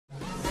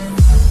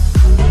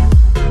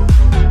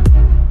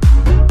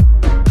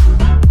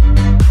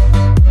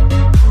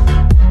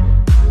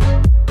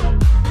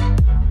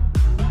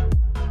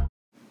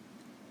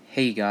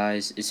Hey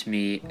guys, it's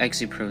me,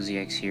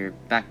 XZProZX here,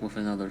 back with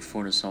another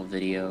Phonto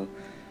video.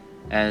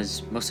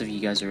 As most of you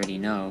guys already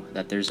know,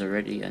 that there's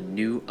already a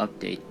new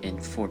update in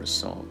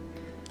Phonto.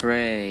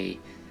 Hooray!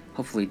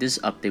 Hopefully this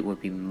update will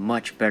be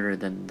much better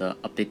than the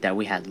update that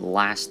we had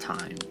last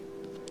time.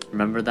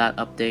 Remember that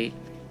update?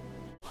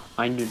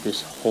 I knew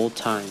this whole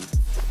time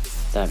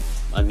that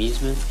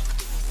amusement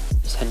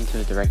is heading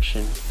to a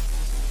direction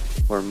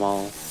where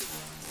mall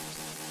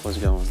was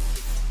going.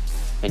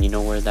 And you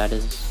know where that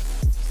is?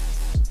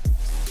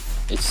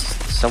 It's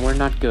somewhere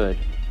not good.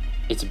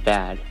 It's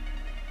bad.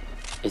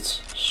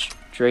 It's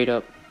straight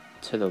up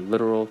to the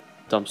literal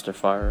dumpster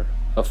fire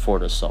of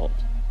Phonto.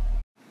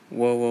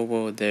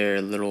 Whoa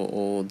there, little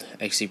old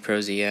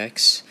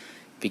XZProZX.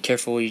 Be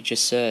careful what you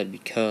just said,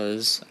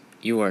 because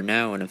you are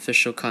now an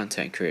official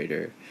content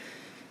creator.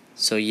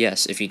 So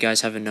yes, if you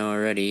guys haven't known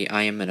already,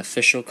 I am an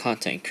official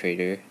content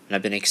creator, and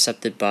I've been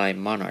accepted by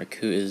Monarch,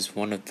 who is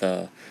one of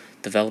the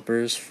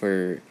developers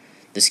for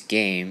this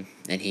game,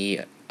 and he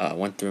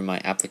went through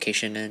my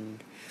application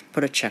and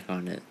put a check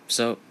on it.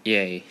 So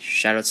yay,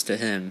 shoutouts to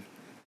him.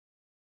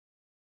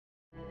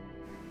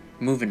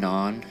 Moving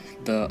on,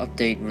 the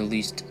update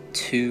released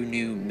two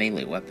new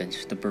melee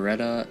weapons, the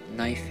Beretta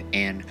knife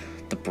and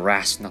the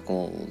brass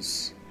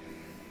knuckles.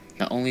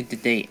 Not only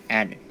did they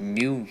add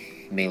new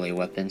melee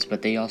weapons,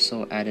 but they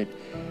also added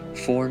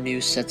 4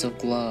 new sets of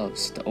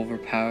gloves, the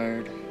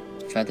overpowered,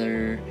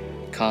 feather,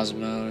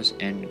 cosmos,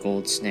 and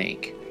gold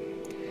snake.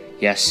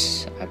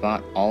 Yes, I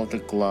bought all the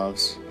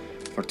gloves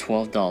for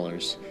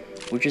 $12,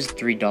 which is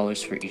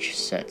 $3 for each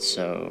set,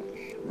 so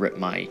rip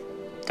my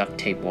duct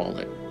tape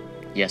wallet.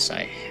 Yes,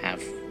 I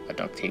have a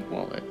duct tape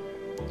wallet.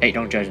 Hey,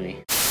 don't judge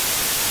me.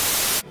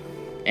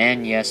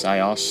 And yes, I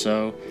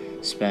also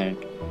spent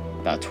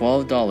about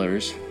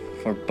 $12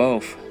 for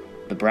both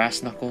the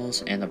brass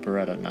knuckles and the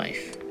Beretta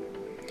knife.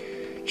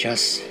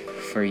 Just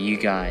for you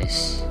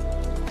guys,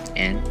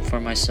 and for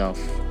myself,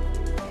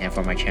 and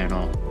for my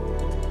channel,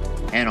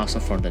 and also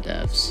for the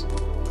devs.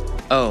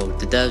 Oh,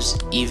 the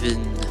devs even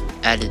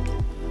added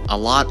a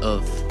lot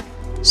of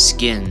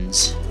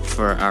skins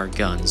for our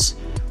guns,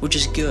 which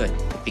is good,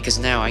 because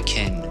now I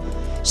can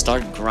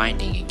start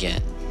grinding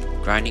again.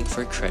 Grinding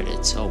for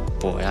credits. Oh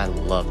boy, I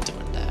love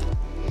doing that.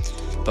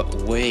 But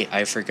wait,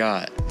 I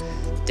forgot.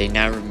 They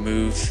now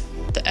remove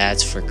the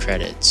ads for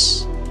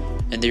credits,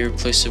 and they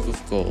replace it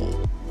with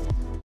gold.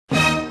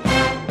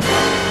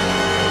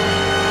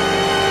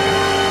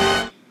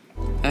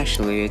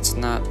 Actually, it's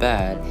not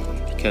bad,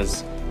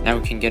 because now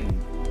we can get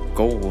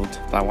gold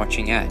by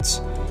watching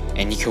ads,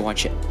 and you can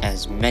watch it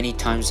as many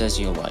times as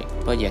you like,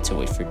 but you have to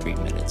wait for 3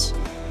 minutes.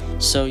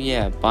 So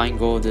yeah, buying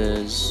gold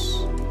is,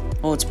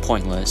 well, it's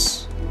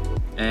pointless.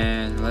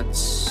 And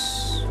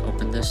let's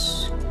open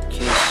this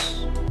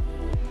case.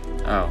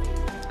 Oh,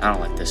 I don't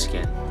like this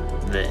skin.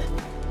 Blech.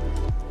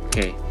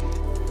 Okay,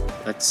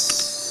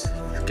 let's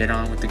get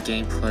on with the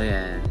gameplay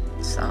and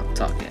stop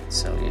talking.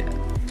 So yeah,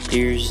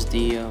 here's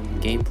the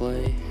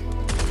gameplay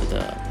for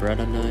the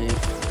Beretta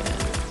knife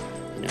and,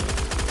 you know,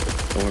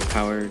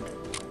 overpowered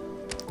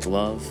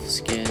glove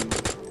skin,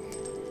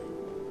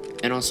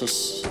 and also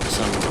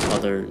some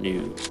other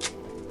new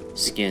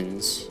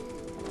skins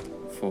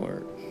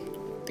for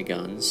the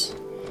guns.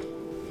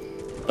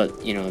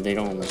 But you know, they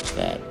don't look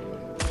that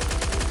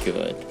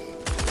good.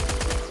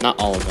 Not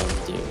all of them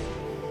do.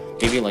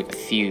 Maybe like a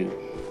few,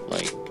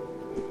 like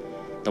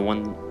the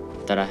one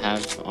that I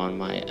have on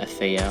my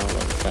FAL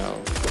or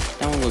FAL.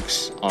 That one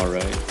looks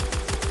alright.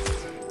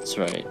 That's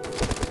right.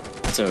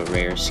 It's a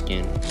rare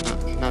skin.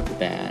 Not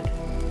bad.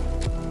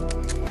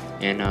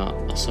 And I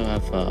also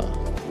have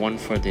one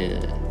for the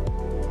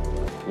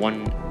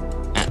one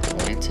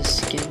Atlantis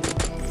skin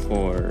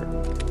for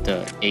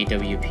the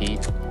AWP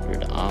for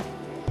the op.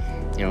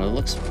 You know, it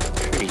looks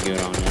pretty good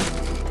on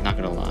it. Not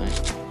gonna lie.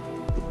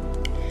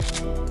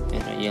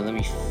 And yeah, let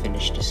me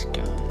finish this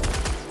guy.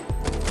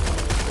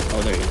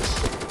 Oh, there he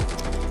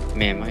is.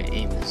 Man, my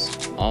aim is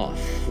off.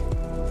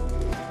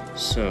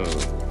 So,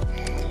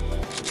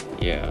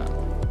 yeah,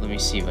 let me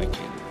see if I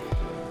can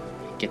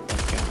get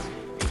that guy,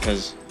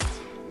 because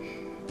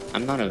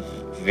I'm not a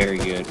very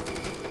good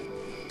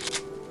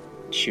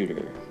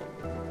shooter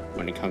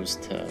when it comes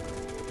to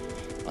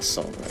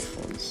assault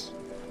rifles.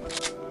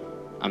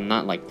 I'm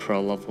not like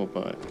pro level,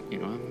 but you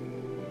know,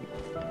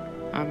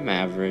 I'm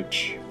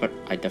average, but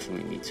I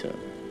definitely need to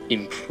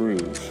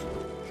improve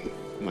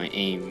my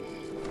aim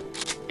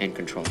and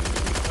controlling.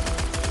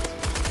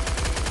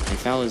 And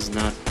FAL is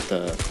not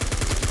the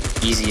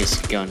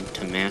easiest gun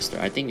to master.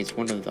 I think it's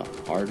one of the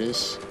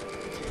hardest,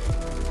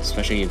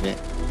 especially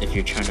if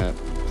you're trying to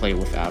play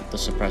without the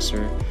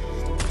suppressor,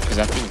 because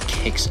that thing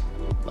kicks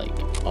like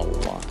a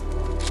lot.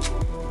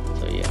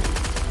 So yeah,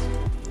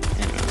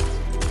 and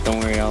don't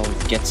worry, I'll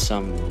get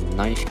some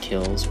knife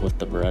kills with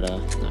the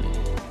Beretta knife.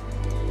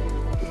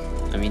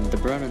 I mean, the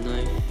Beretta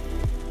knife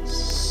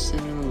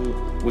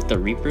with the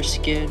Reaper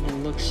skin, it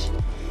looks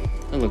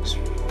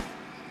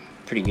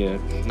pretty good.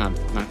 Not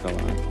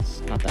gonna lie, it's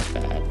not that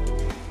bad.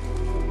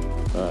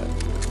 But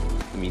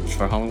I mean,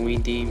 for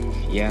Halloween theme,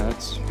 yeah,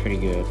 that's pretty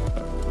good.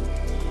 But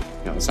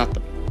No, it's not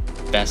the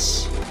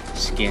best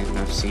skin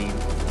I've seen.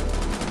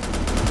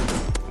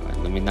 Alright,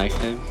 let me knife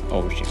him.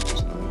 Oh shit,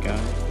 there's another guy.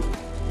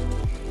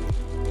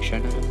 Should I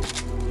knife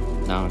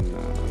him? No, I'm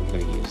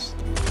gonna use.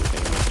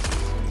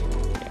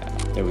 Yeah,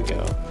 there we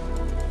go.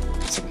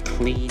 Some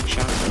clean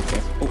shots right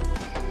there. Oh,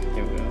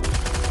 there we go.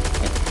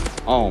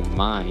 Oh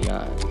my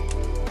god.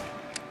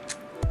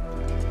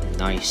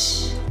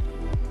 Nice.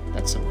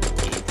 That's some aim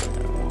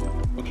that I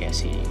want. Okay, I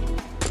see.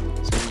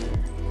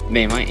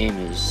 Man, my aim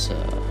is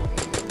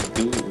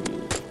ooh.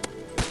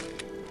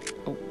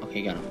 Oh,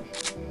 okay, got him.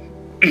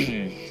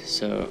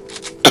 So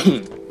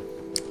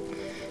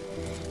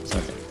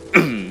sorry.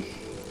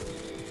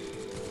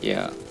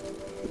 Yeah.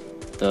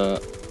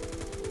 The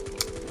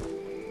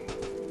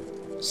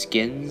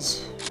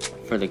skins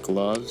for the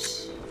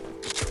gloves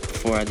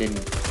before I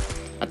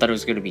thought it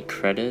was gonna be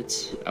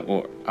credits,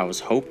 or I was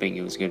hoping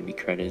it was gonna be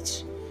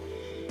credits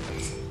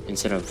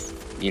instead of,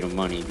 you know,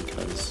 money,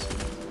 because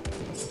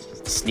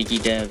sneaky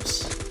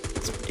devs,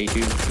 that's what they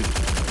do.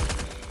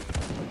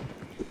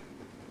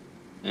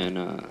 And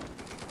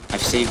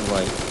I've saved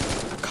like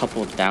a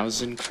couple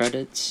thousand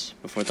credits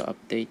before the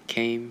update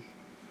came,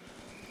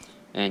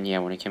 and yeah,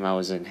 when it came out I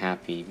wasn't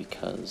happy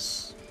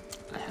because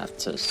I have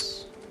to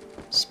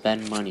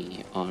spend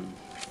money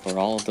for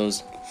all of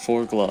those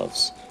 4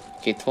 gloves.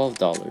 Okay, $12,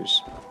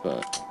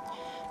 but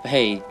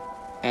hey,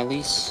 at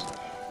least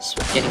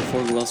getting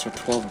 4 gloves for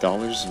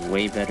 $12 is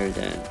way better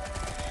than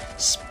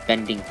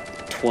spending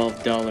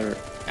 $12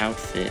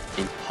 outfit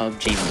in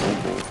PUBG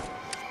Mobile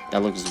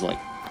that looks like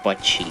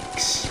butt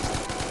cheeks.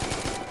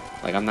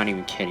 Like, I'm not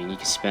even kidding. You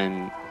can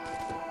spend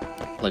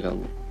like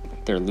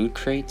their loot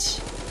crates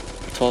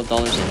for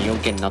 $12 and you'll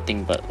get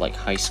nothing but like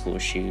high school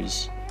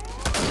shoes.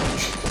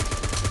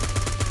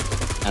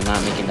 I'm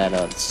not making that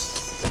up.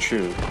 It's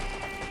true.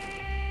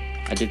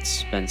 I did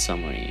spend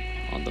some money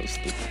on those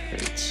loot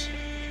crates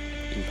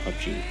in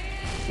PUBG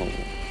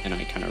Mobile, and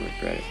I kind of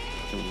regret it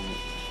doing it.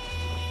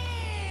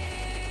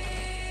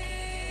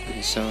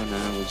 And so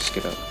now we're just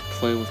gonna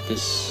play with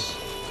this,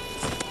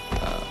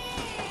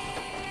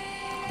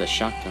 the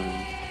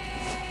shotgun.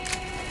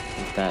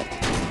 With that,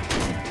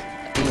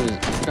 I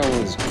forgot what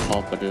it was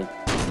called,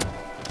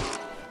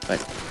 but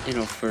you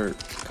know, for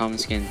common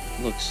skin,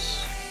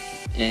 looks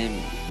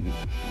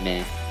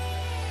meh.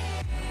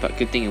 But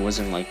good thing it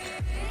wasn't like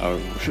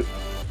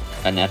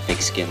an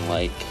epic skin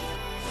like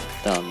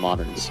the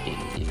modern skin,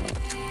 you know.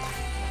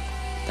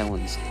 That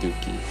one's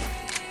dookie.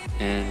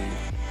 And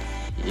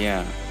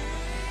yeah.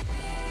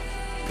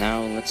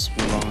 Now let's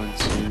move on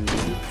to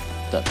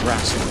the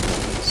brass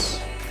knuckles.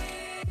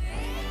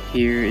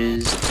 Here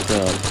is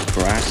the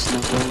brass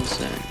knuckles,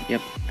 and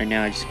yep, right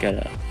now I just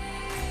gotta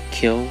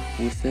kill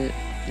with it,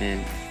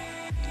 and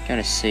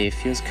gotta say it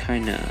feels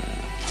kinda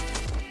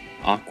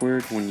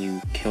awkward when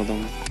you kill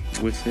them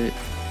with it,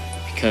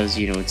 because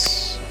you know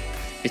it's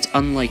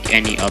unlike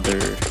any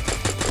other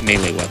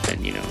melee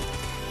weapon, you know.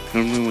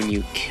 Normally when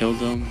you kill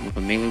them with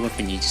a melee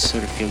weapon, you just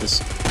sort of feel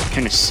this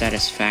kind of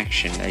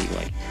satisfaction that you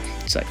like.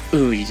 It's like,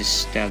 ooh, you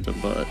just stabbed a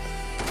butt.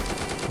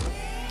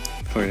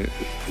 For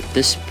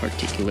this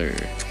particular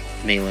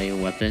melee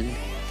weapon,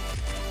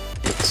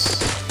 it's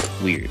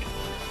weird.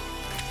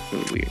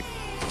 Really weird.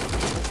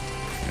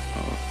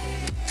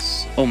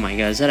 Oh my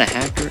god, is that a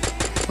hacker?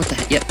 What the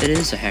heck? Yep, it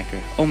is a hacker.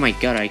 Oh my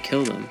god, I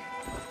killed him.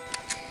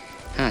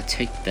 Ah,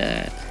 take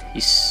that. You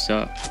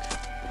suck.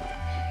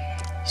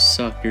 You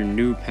suck, you're a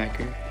noob,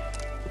 hacker.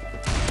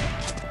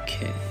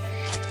 Okay.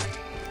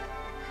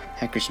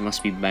 Hackers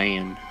must be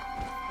banned.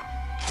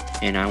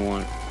 And I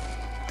want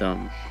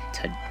them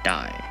to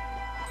die.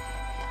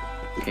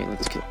 Okay,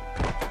 let's kill.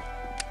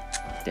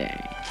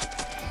 Dang.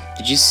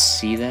 Did you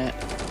see that?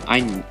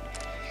 I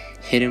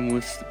hit him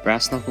with the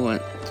brass knuckle.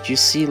 And did you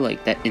see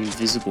like that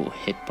invisible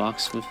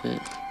hitbox with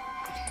it?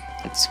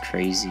 That's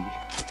crazy.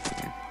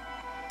 Yeah.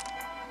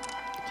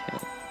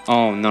 Okay.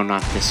 Oh no,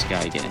 not this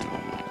guy again. Oh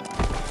my god.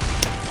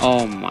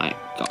 Oh my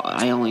god.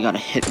 I only got a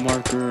hit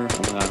marker. Oh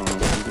my god, I don't know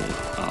what to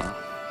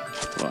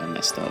do. Well, I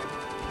messed up.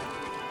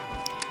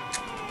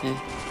 Okay.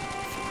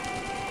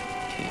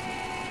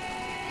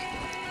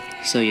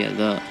 So yeah,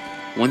 the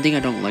one thing I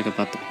don't like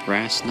about the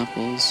brass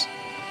knuckles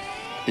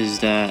is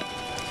that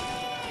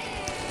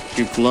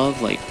your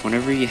glove, like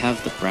whenever you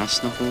have the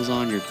brass knuckles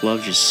on, your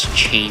glove just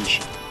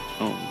changes.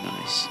 Oh,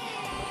 nice.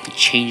 It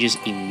changes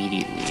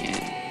immediately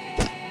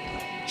and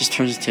just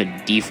turns into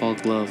a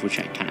default glove, which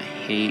I kind of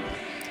hate.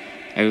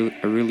 I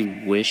really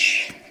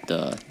wish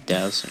the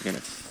devs are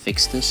gonna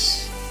fix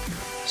this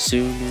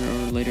sooner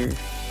or later,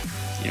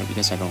 you know,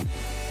 because I don't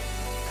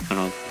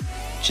know,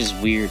 it's just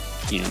weird,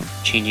 you know,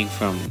 changing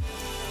from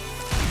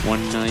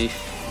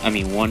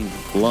one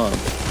glove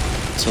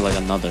to like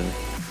another,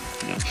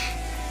 you know.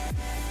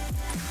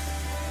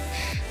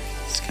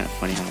 It's kind of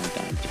funny how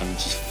I'm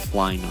just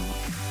flying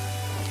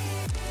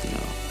off, you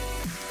know.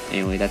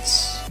 Anyway,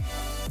 that's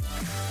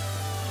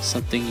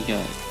something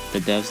the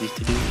devs need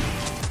to do.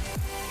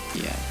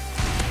 Yeah,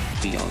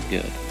 be all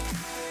good.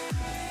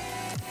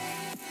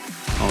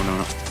 Oh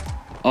no.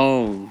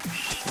 Oh,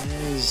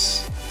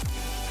 shiz.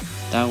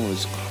 That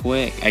was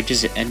quick. I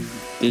just ended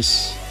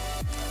this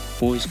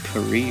boy's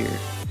career,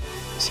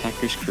 this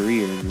hacker's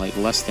career, in like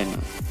less than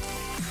a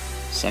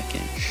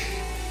second.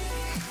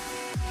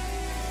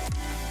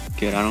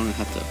 Good, I don't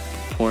have to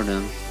report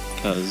him,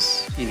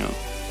 because, you know,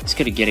 it's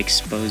gonna get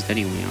exposed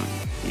anyway on,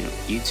 you know,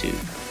 YouTube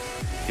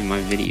in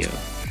my video.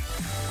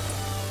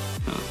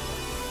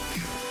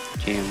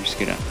 Okay, I'm just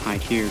gonna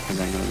hide here because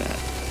I know that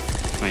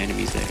my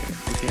enemy's there.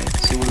 Okay,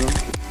 see one of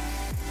them?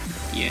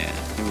 Yeah,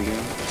 there we go.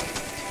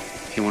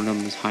 Okay, one of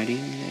them is hiding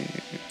there.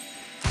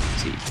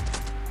 Let's see.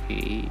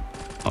 Okay.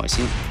 Oh, I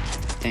see him.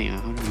 Dang,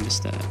 how did I miss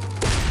that?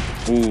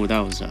 Oh,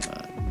 that was a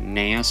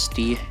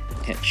nasty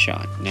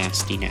headshot.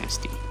 Nasty,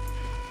 nasty.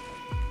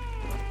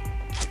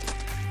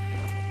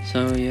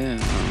 So, yeah.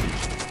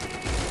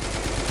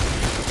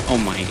 Oh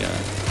my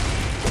god.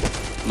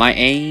 My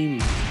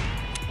aim!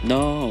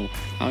 No!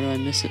 How do I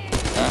miss it?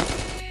 Ah.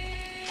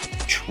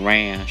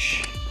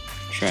 Trash.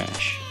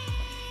 Trash.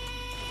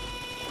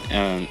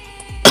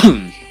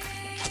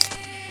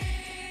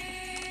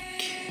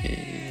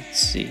 Okay, let's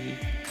see.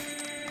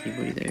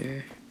 Anybody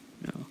there?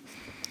 No.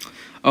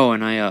 Oh,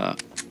 and I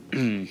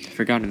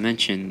forgot to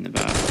mention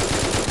about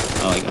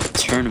like a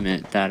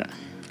tournament that I'm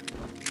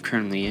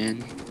currently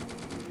in.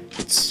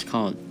 It's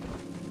called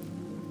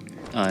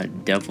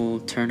Devil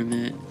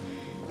Tournament,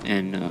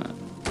 and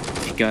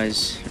if you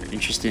guys are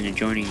interested in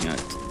joining a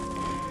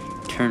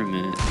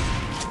tournament,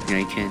 you know,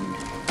 you can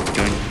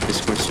join the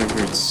Discord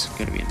server. It's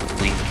gonna be in the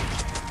link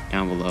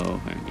down below.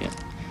 And yeah,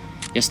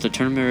 yes, the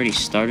tournament already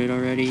started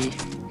already,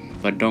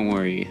 but don't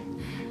worry,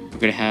 we're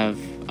gonna have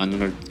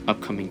another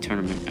upcoming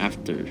tournament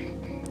after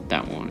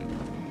that one.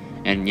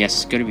 And yes,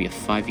 it's gonna be a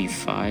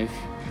 5v5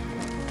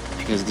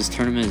 because this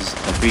tournament is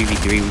a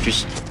 3v3. We're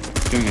just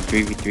doing a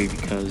 3v3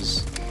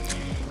 because,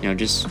 you know,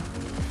 just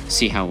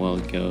see how well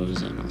it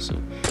goes, and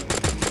also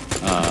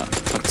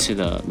talk to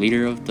the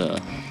leader of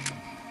the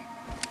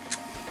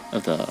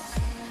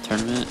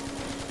tournament.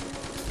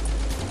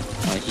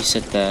 He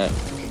said that,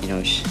 you know,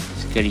 he's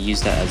gonna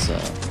use that as a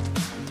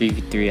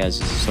 3v3 as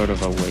sort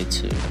of a way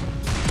to,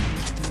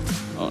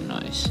 oh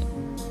nice,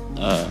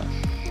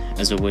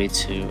 as a way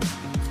to,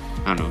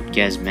 I don't know,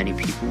 get as many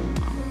people.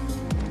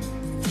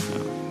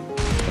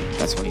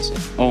 That's what he said.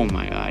 Oh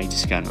my god, I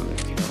just got another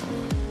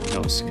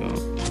kill. No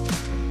scope.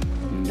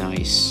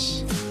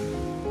 Nice.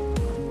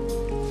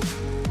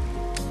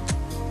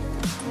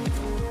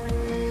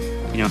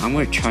 You know, I'm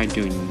gonna try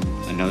doing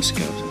a no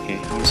scope, okay?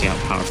 I wanna see how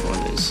powerful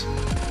it is.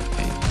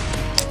 Okay.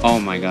 Oh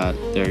my god,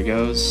 there it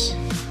goes.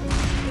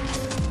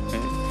 Okay.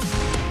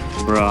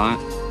 Bro,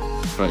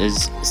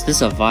 is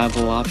this a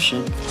viable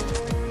option?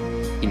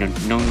 You know,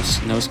 no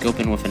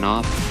scoping with an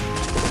op?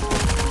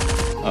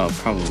 Oh,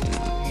 probably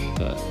not,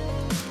 but,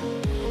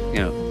 you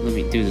know, let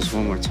me do this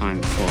one more time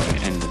before I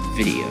end the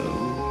video.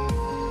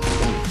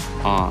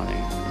 Ah, there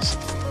it is.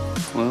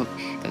 Well,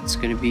 that's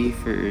gonna be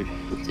for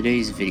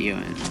today's video,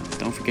 and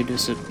don't forget to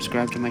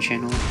subscribe to my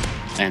channel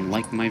and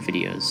like my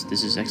videos.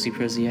 This is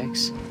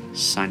XDProZX,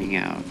 signing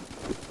out.